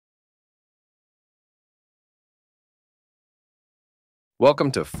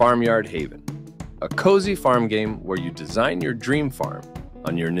Welcome to Farmyard Haven, a cozy farm game where you design your dream farm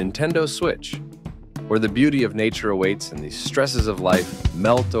on your Nintendo Switch, where the beauty of nature awaits and the stresses of life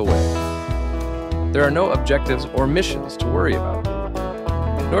melt away. There are no objectives or missions to worry about,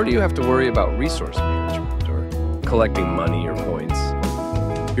 nor do you have to worry about resource management or collecting money or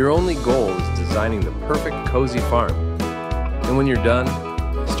points. Your only goal is designing the perfect cozy farm, and when you're done,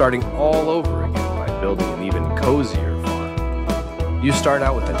 starting all over again by building an even cozier farm. You start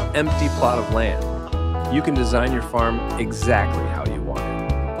out with an empty plot of land. You can design your farm exactly how you want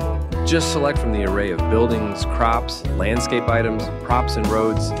it. Just select from the array of buildings, crops, landscape items, props, and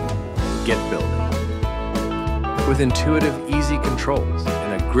roads. Get building. With intuitive, easy controls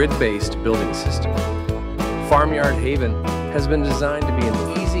and a grid-based building system, Farmyard Haven has been designed to be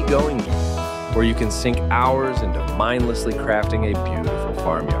an easy-going game where you can sink hours into mindlessly crafting a beautiful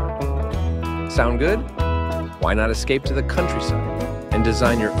farmyard. Sound good? Why not escape to the countryside and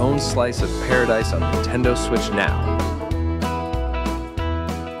design your own slice of paradise on Nintendo Switch now?